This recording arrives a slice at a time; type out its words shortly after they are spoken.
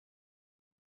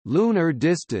Lunar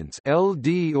distance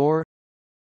 (LD) or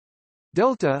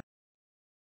delta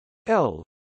L.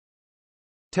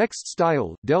 Text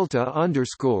style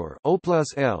delta_O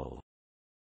plus L.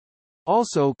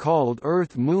 Also called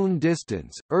Earth-Moon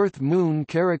distance, Earth-Moon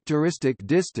characteristic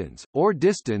distance, or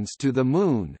distance to the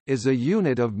Moon, is a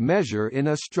unit of measure in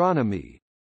astronomy.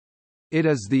 It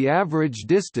is the average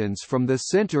distance from the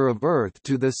center of Earth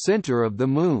to the center of the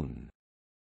Moon.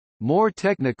 More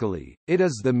technically, it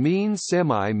is the mean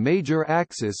semi-major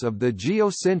axis of the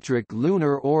geocentric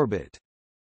lunar orbit.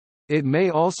 It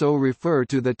may also refer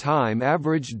to the time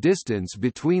average distance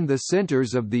between the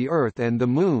centers of the Earth and the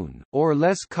Moon, or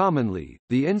less commonly,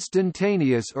 the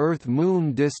instantaneous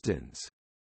Earth-Moon distance.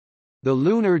 The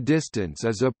lunar distance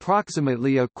is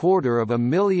approximately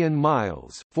 250,000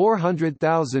 miles,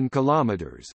 400,000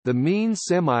 kilometers. The mean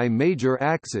semi-major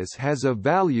axis has a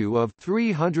value of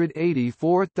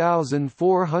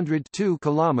 384,402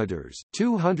 kilometers,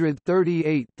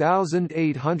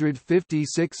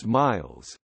 238,856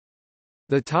 miles.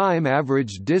 The time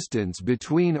average distance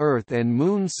between Earth and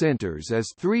Moon centers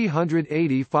is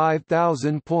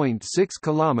 385,000.6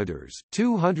 kilometers,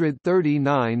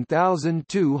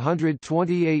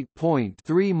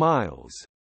 239,228.3 miles.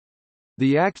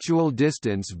 The actual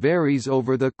distance varies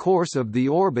over the course of the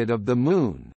orbit of the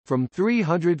Moon, from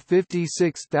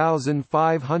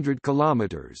 356,500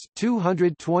 kilometers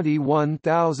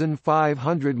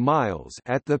 (221,500 miles)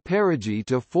 at the perigee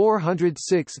to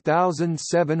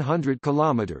 406,700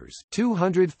 kilometers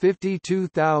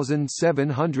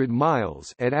 (252,700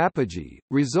 miles) at apogee,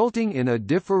 resulting in a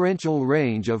differential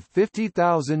range of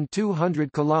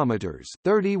 50,200 kilometers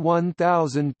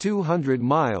 (31,200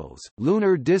 miles).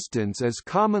 Lunar distance is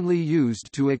commonly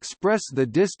used to express the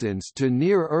distance to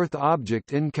near-Earth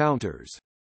object encounters.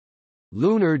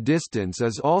 Lunar distance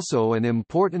is also an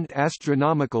important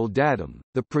astronomical datum.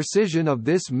 The precision of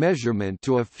this measurement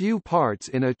to a few parts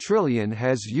in a trillion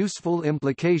has useful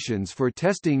implications for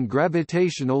testing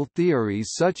gravitational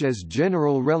theories such as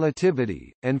general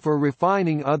relativity, and for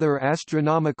refining other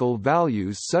astronomical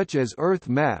values such as Earth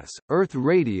mass, Earth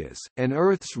radius, and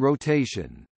Earth's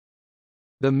rotation.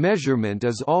 The measurement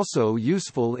is also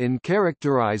useful in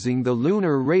characterizing the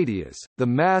lunar radius, the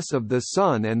mass of the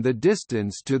Sun and the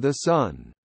distance to the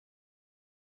Sun.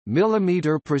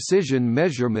 Millimeter precision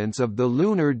measurements of the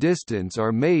lunar distance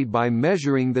are made by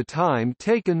measuring the time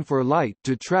taken for light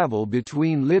to travel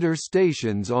between lidar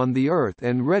stations on the Earth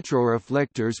and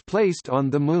retroreflectors placed on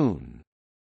the Moon.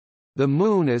 The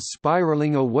Moon is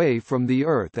spiraling away from the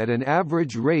Earth at an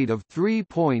average rate of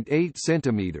 3.8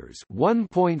 centimeters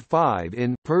 (1.5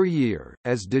 in) per year,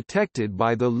 as detected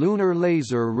by the Lunar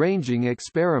Laser Ranging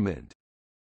Experiment.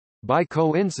 By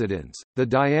coincidence, the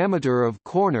diameter of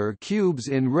corner cubes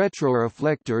in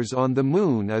retroreflectors on the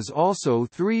Moon is also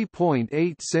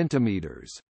 3.8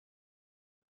 centimeters.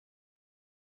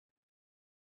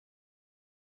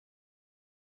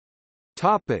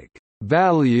 Topic: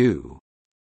 Value.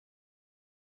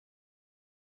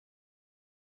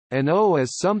 An O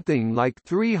is something like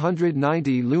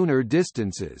 390 lunar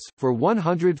distances for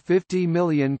 150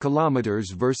 million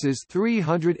kilometers versus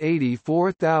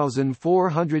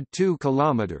 384,402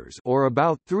 kilometers, or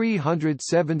about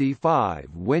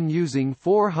 375 when using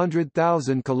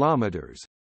 400,000 kilometers.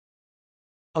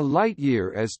 A light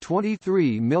year is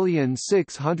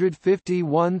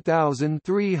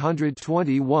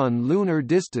 23,651,321 lunar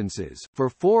distances for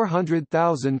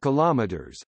 400,000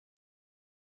 kilometers.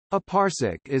 A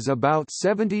parsec is about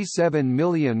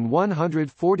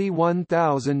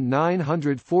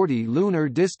 77,141,940 lunar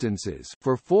distances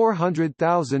for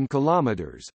 400,000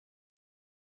 kilometers.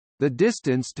 The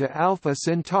distance to Alpha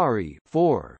Centauri,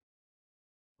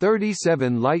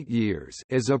 4.37 light-years,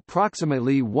 is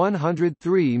approximately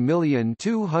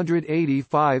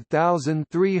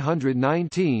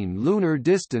 103,285,319 lunar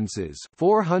distances,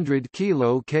 400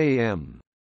 km.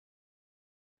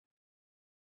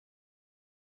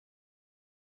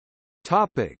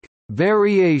 Topic: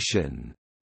 Variation.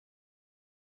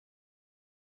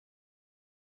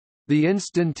 The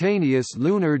instantaneous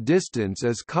lunar distance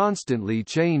is constantly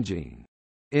changing.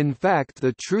 In fact,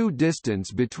 the true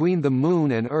distance between the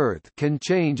Moon and Earth can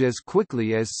change as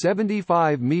quickly as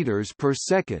 75 meters per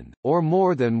second, or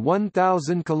more than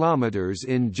 1,000 kilometers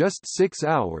in just 6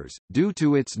 hours, due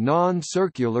to its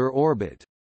non-circular orbit.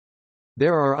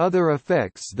 There are other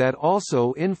effects that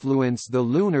also influence the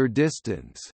lunar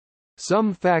distance.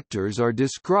 Some factors are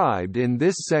described in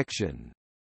this section.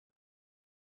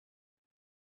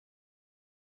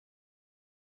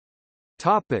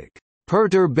 Topic: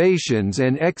 Perturbations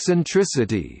and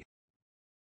eccentricity.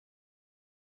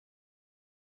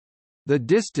 The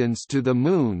distance to the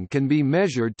Moon can be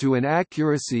measured to an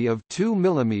accuracy of 2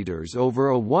 mm over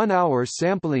a 1-hour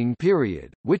sampling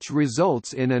period, which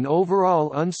results in an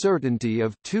overall uncertainty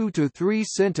of 2 to 3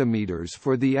 cm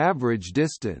for the average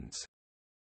distance.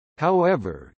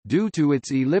 However, due to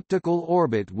its elliptical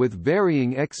orbit with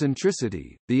varying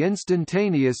eccentricity, the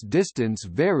instantaneous distance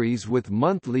varies with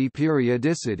monthly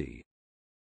periodicity.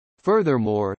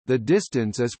 Furthermore, the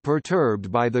distance is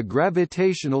perturbed by the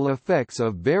gravitational effects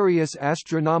of various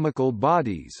astronomical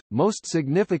bodies, most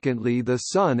significantly the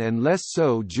Sun and less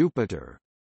so Jupiter.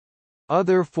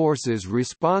 Other forces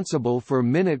responsible for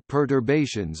minute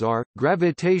perturbations are,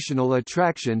 gravitational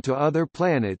attraction to other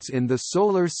planets in the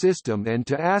Solar System and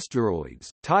to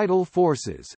asteroids, tidal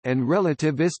forces, and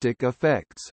relativistic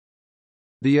effects.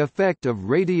 The effect of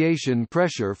radiation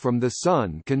pressure from the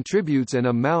Sun contributes an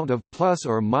amount of plus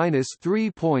or minus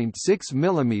 3.6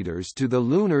 mm to the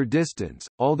lunar distance.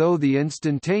 Although the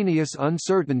instantaneous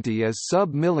uncertainty is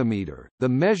sub-millimeter, the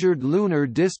measured lunar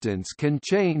distance can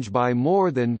change by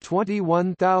more than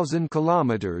 21,000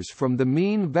 km from the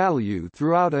mean value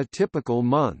throughout a typical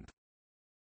month.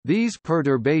 These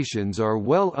perturbations are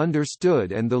well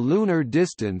understood and the lunar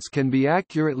distance can be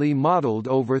accurately modeled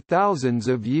over thousands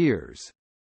of years.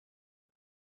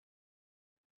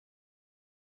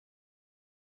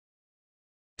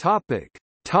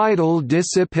 Tidal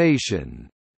dissipation.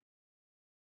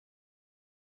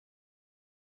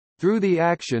 Through the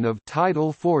action of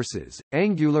tidal forces,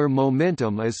 angular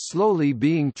momentum is slowly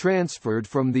being transferred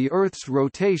from the Earth's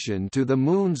rotation to the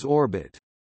Moon's orbit.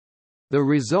 The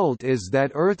result is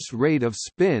that Earth's rate of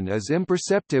spin is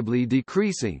imperceptibly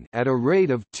decreasing at a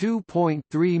rate of 2.3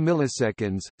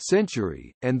 milliseconds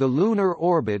century, and the lunar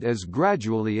orbit is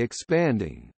gradually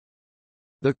expanding.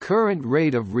 The current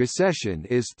rate of recession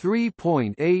is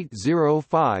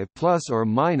 3.805 plus or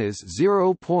minus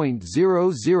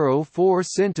 0.004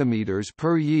 centimeters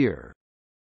per year.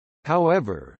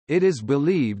 However, it is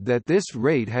believed that this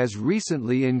rate has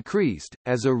recently increased,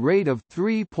 as a rate of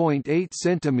 3.8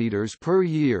 centimeters per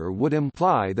year would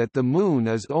imply that the Moon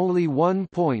is only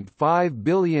 1.5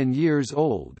 billion years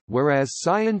old, whereas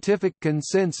scientific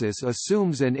consensus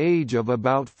assumes an age of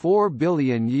about 4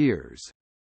 billion years.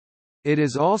 It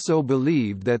is also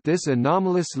believed that this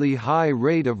anomalously high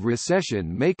rate of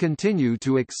recession may continue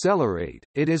to accelerate.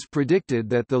 It is predicted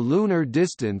that the lunar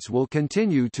distance will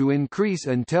continue to increase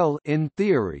until, in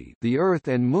theory, the Earth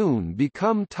and Moon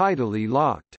become tidally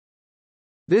locked.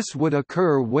 This would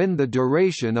occur when the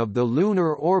duration of the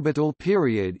lunar orbital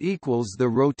period equals the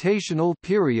rotational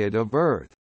period of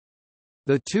Earth.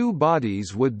 The two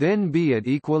bodies would then be at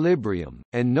equilibrium,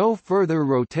 and no further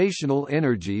rotational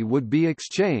energy would be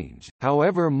exchanged.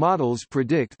 However, models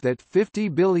predict that 50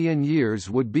 billion years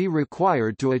would be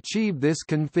required to achieve this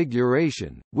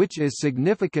configuration, which is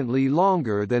significantly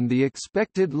longer than the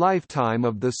expected lifetime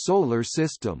of the Solar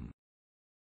System.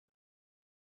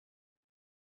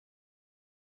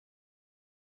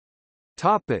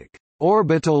 Topic: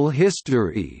 Orbital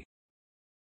history.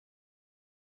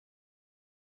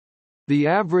 The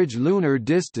average lunar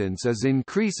distance is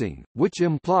increasing, which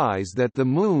implies that the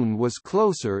Moon was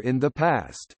closer in the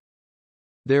past.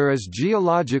 There is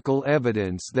geological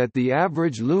evidence that the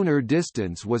average lunar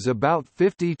distance was about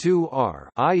 52 r,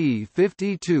 i.e.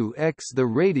 52x the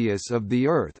radius of the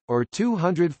Earth, or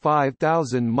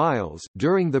 205,000 miles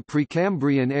during the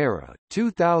Precambrian era,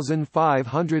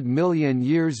 2,500 million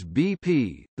years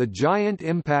BP. The giant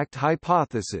impact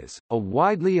hypothesis, a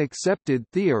widely accepted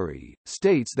theory,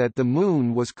 states that the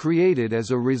Moon was created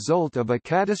as a result of a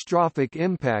catastrophic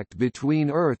impact between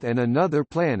Earth and another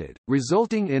planet,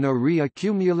 resulting in a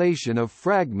reaccumulation of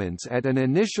fragments at an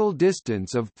initial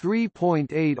distance of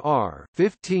 3.8 r,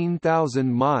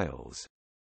 15,000 miles.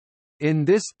 In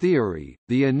this theory,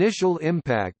 the initial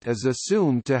impact is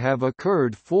assumed to have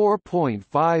occurred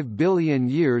 4.5 billion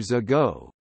years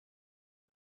ago.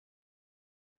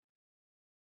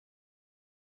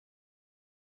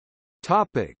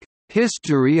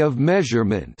 History of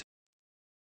measurement.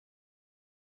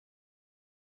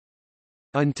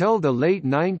 Until the late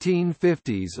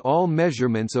 1950s, all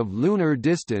measurements of lunar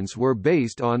distance were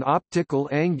based on optical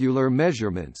angular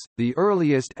measurements. The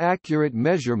earliest accurate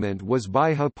measurement was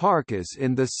by Hipparchus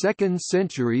in the 2nd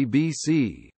century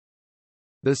BC.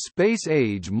 The space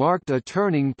age marked a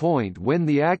turning point when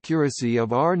the accuracy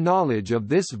of our knowledge of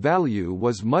this value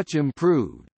was much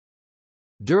improved.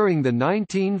 During the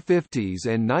 1950s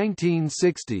and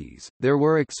 1960s, there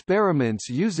were experiments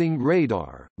using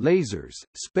radar, lasers,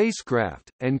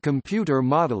 spacecraft, and computer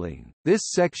modeling. This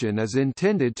section is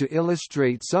intended to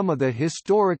illustrate some of the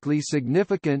historically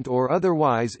significant or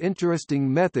otherwise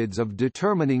interesting methods of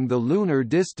determining the lunar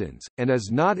distance, and is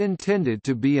not intended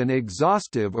to be an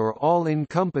exhaustive or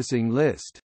all-encompassing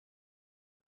list.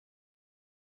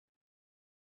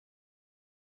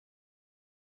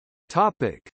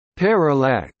 Topic: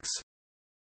 Parallax.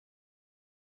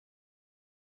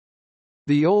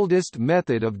 The oldest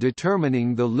method of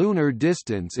determining the lunar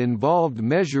distance involved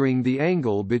measuring the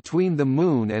angle between the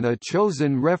Moon and a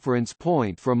chosen reference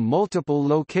point from multiple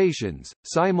locations,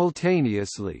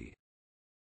 simultaneously.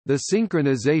 The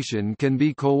synchronization can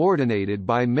be coordinated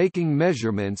by making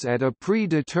measurements at a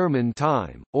predetermined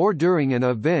time, or during an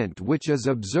event which is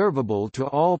observable to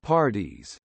all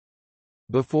parties.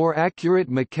 Before accurate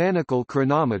mechanical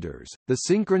chronometers, the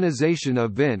synchronization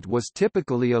event was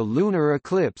typically a lunar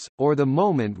eclipse, or the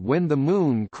moment when the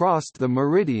Moon crossed the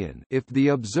meridian if the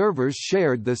observers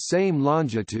shared the same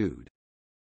longitude.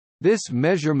 This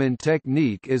measurement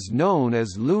technique is known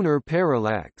as lunar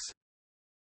parallax.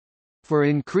 For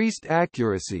increased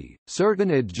accuracy,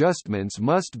 certain adjustments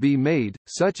must be made,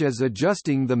 such as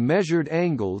adjusting the measured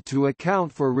angle to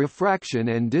account for refraction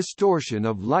and distortion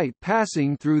of light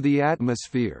passing through the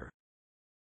atmosphere.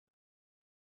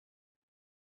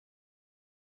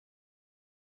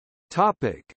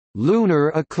 Topic: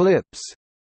 Lunar eclipse.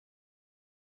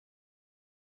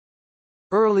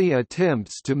 Early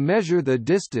attempts to measure the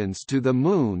distance to the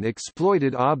Moon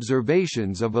exploited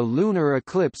observations of a lunar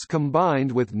eclipse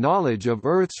combined with knowledge of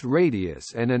Earth's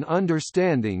radius and an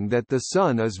understanding that the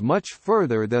Sun is much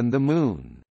further than the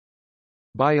Moon.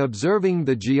 By observing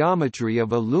the geometry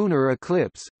of a lunar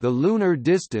eclipse, the lunar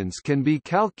distance can be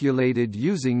calculated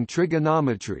using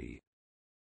trigonometry.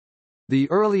 The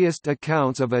earliest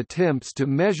accounts of attempts to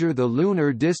measure the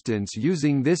lunar distance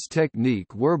using this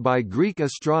technique were by Greek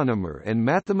astronomer and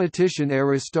mathematician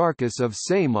Aristarchus of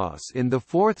Samos in the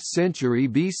 4th century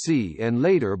BC and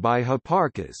later by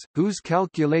Hipparchus, whose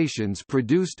calculations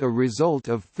produced a result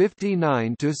of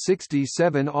 59 to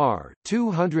 67 r,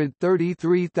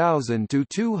 233,000 to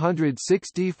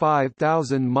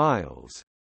 265,000 miles.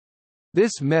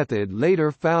 This method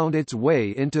later found its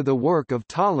way into the work of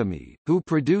Ptolemy, who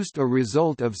produced a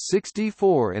result of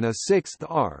 64 and a sixth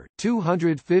r,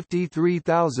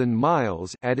 253,000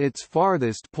 miles at its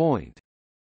farthest point.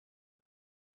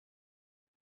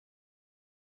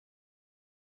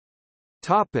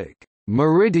 Topic: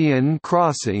 Meridian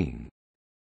crossing.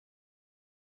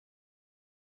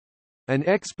 An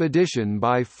expedition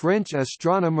by French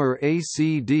astronomer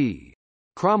A.C.D.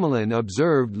 Crommelin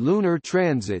observed lunar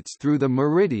transits through the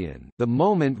meridian, the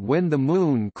moment when the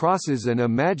Moon crosses an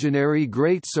imaginary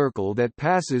great circle that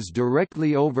passes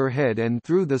directly overhead and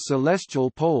through the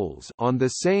celestial poles on the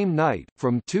same night,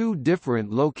 from two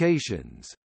different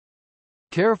locations.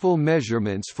 Careful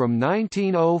measurements from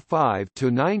 1905 to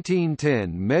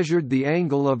 1910 measured the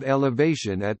angle of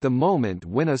elevation at the moment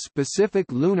when a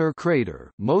specific lunar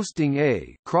crater, Mosting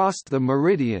A, crossed the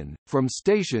meridian, from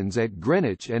stations at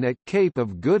Greenwich and at Cape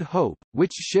of Good Hope,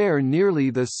 which share nearly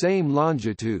the same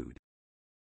longitude.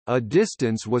 A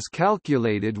distance was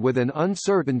calculated with an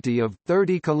uncertainty of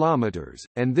 30 kilometers,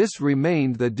 and this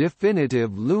remained the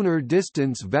definitive lunar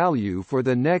distance value for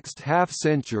the next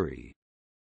half-century.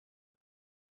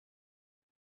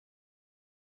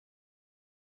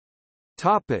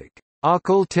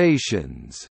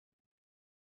 Occultations.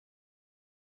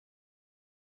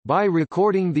 By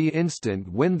recording the instant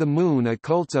when the Moon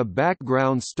occults a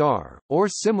background star, or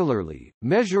similarly,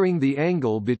 measuring the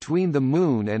angle between the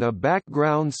Moon and a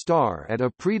background star at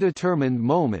a predetermined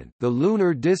moment, the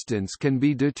lunar distance can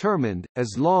be determined,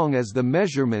 as long as the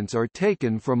measurements are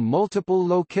taken from multiple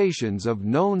locations of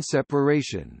known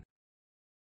separation.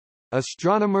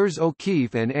 Astronomers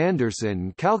O'Keefe and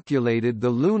Anderson calculated the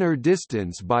lunar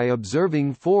distance by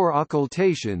observing 4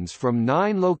 occultations from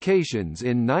 9 locations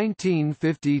in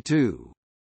 1952.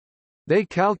 They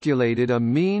calculated a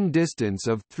mean distance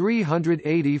of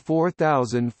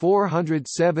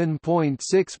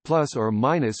 384,407.6 plus or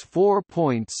minus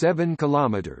 4.7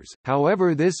 kilometers.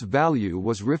 However, this value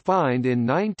was refined in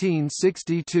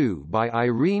 1962 by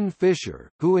Irene Fisher,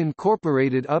 who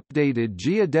incorporated updated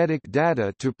geodetic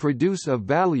data to produce a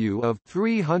value of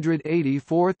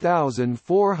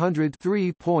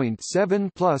 384,403.7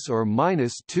 plus or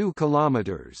minus 2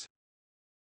 kilometers.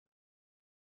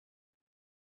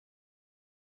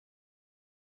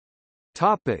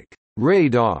 Topic: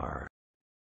 Radar.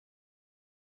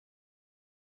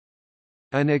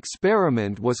 An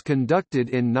experiment was conducted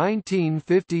in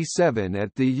 1957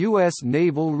 at the U.S.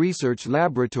 Naval Research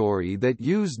Laboratory that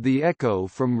used the echo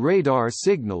from radar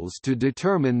signals to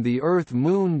determine the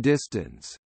Earth-Moon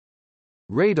distance.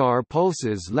 Radar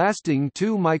pulses lasting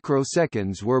 2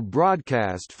 microseconds were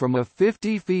broadcast from a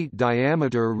 50 feet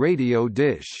diameter radio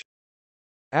dish.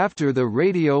 After the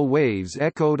radio waves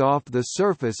echoed off the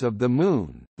surface of the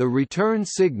Moon, the return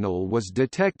signal was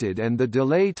detected and the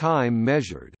delay time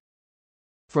measured.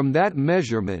 From that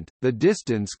measurement, the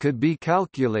distance could be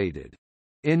calculated.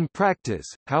 In practice,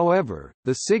 however,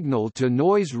 the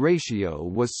signal-to-noise ratio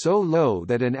was so low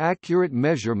that an accurate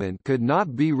measurement could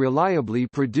not be reliably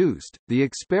produced. The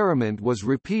experiment was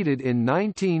repeated in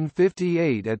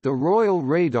 1958 at the Royal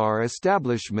Radar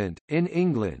Establishment, in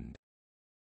England.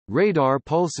 Radar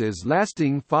pulses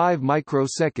lasting 5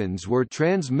 microseconds were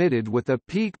transmitted with a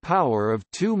peak power of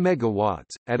 2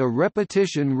 megawatts, at a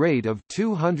repetition rate of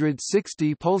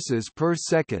 260 pulses per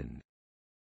second.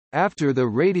 After the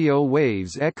radio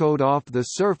waves echoed off the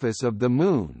surface of the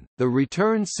Moon, the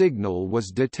return signal was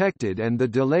detected and the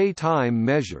delay time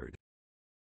measured.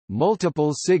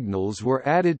 Multiple signals were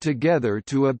added together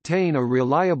to obtain a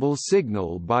reliable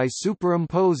signal by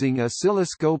superimposing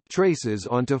oscilloscope traces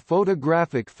onto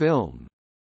photographic film.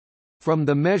 From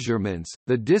the measurements,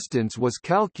 the distance was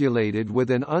calculated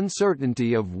with an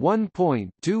uncertainty of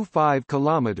 1.25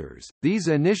 kilometers. These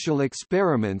initial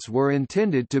experiments were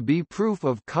intended to be proof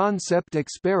of concept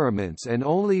experiments and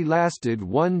only lasted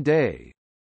 1 day.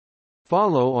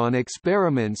 Follow-on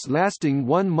experiments lasting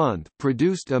 1 month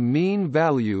produced a mean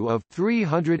value of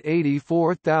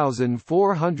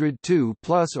 384,402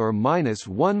 plus or minus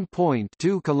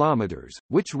 1.2 kilometers,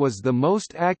 which was the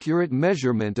most accurate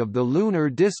measurement of the lunar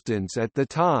distance at the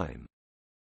time.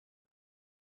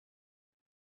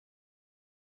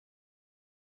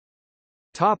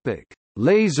 Topic: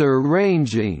 Laser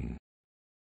ranging.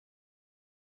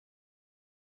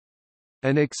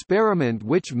 An experiment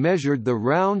which measured the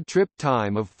round-trip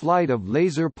time of flight of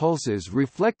laser pulses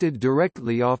reflected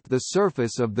directly off the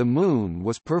surface of the Moon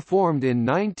was performed in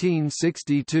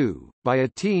 1962, by a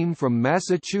team from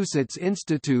Massachusetts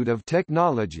Institute of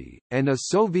Technology, and a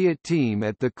Soviet team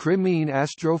at the Crimean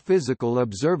Astrophysical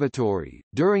Observatory.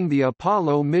 During the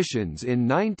Apollo missions in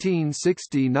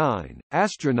 1969,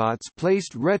 astronauts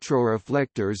placed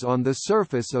retroreflectors on the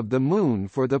surface of the Moon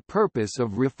for the purpose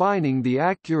of refining the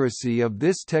accuracy of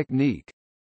this technique.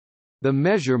 The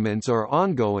measurements are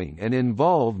ongoing and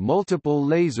involve multiple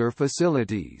laser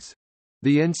facilities.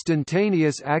 The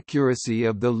instantaneous accuracy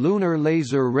of the lunar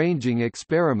laser ranging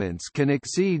experiments can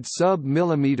exceed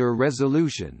sub-millimeter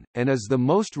resolution, and is the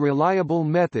most reliable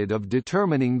method of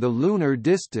determining the lunar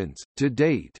distance, to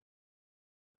date.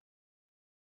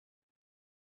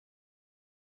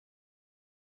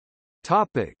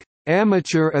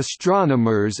 Amateur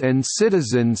astronomers and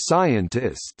citizen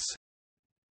scientists.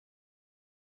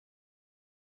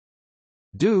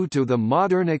 Due to the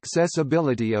modern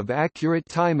accessibility of accurate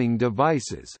timing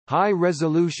devices,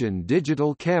 high-resolution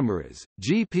digital cameras,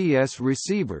 GPS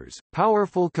receivers,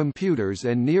 powerful computers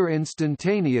and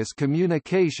near-instantaneous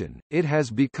communication, it has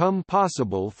become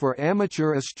possible for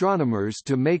amateur astronomers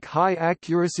to make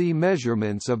high-accuracy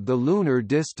measurements of the lunar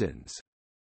distance.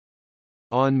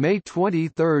 On May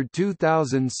 23,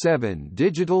 2007,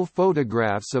 digital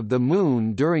photographs of the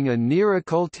Moon during a near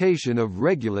occultation of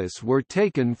Regulus were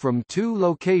taken from 2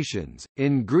 locations,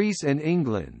 in Greece and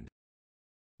England.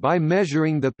 By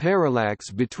measuring the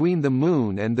parallax between the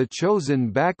Moon and the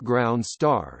chosen background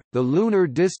star, the lunar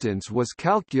distance was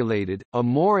calculated. A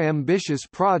more ambitious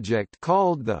project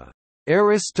called the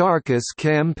Aristarchus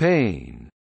Campaign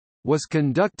was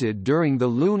conducted during the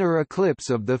lunar eclipse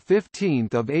of 15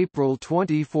 April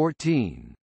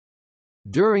 2014.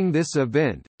 During this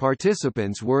event,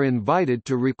 participants were invited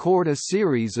to record a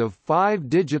series of 5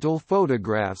 digital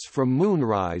photographs from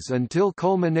moonrise until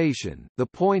culmination, the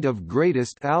point of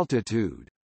greatest altitude.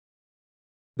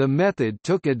 The method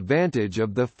took advantage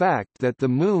of the fact that the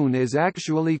Moon is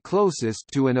actually closest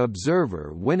to an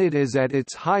observer when it is at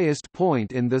its highest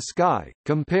point in the sky,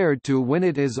 compared to when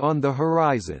it is on the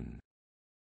horizon.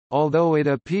 Although it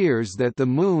appears that the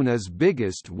Moon is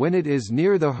biggest when it is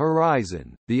near the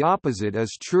horizon, the opposite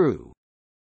is true.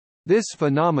 This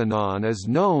phenomenon is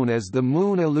known as the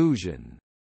Moon illusion.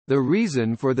 The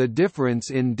reason for the difference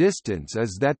in distance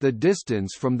is that the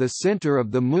distance from the center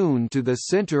of the Moon to the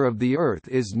center of the Earth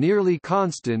is nearly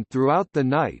constant throughout the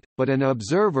night, but an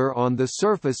observer on the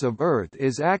surface of Earth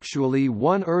is actually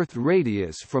 1 Earth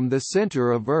radius from the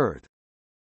center of Earth.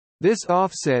 This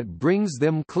offset brings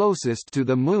them closest to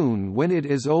the Moon when it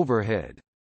is overhead.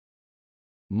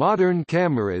 Modern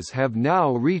cameras have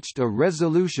now reached a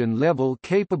resolution level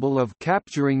capable of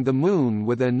capturing the Moon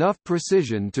with enough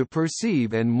precision to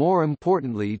perceive and, more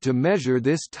importantly, to measure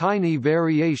this tiny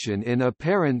variation in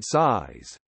apparent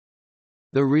size.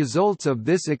 The results of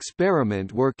this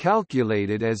experiment were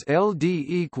calculated as LD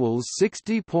equals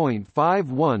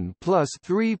 60.51 plus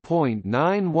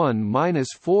 3.91 minus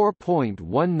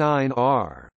 4.19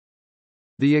 R.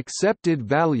 The accepted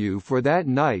value for that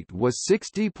night was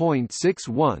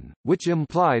 60.61, which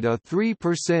implied a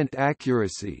 3%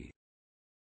 accuracy.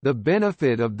 The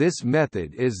benefit of this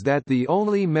method is that the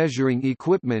only measuring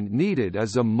equipment needed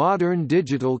is a modern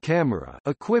digital camera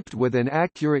equipped with an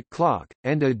accurate clock,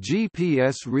 and a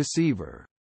GPS receiver.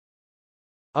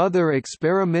 Other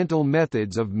experimental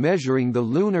methods of measuring the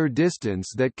lunar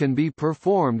distance that can be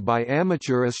performed by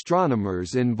amateur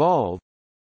astronomers involve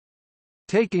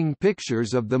taking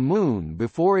pictures of the Moon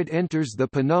before it enters the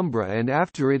penumbra and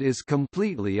after it is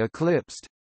completely eclipsed.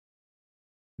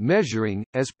 Measuring,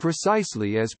 as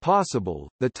precisely as possible,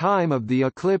 the time of the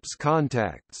eclipse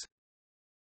contacts.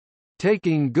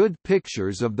 Taking good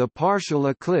pictures of the partial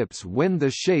eclipse when the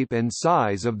shape and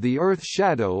size of the Earth's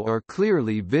shadow are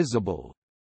clearly visible.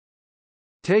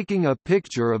 Taking a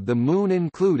picture of the Moon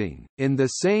including, in the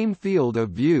same field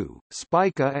of view,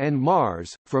 Spica and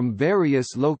Mars, from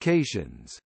various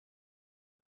locations.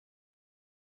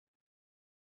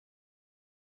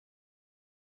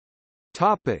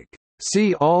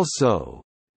 See also: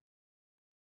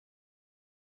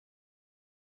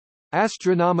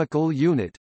 Astronomical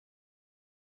unit,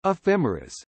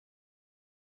 Ephemeris,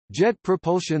 Jet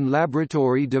Propulsion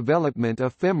Laboratory Development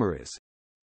Ephemeris,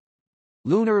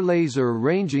 Lunar Laser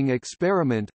Ranging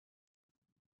Experiment,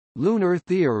 Lunar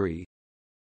Theory,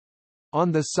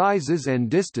 On the Sizes and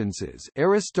Distances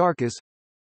Aristarchus,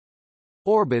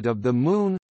 Orbit of the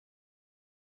Moon,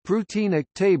 Prutenic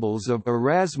Tables of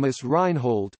Erasmus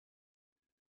Reinhold,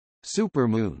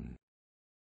 Supermoon.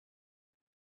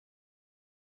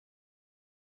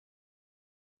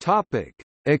 Topic: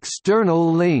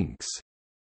 External links.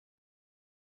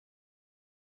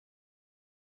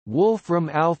 Wolfram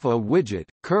Alpha widget,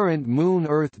 current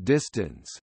Moon-Earth distance.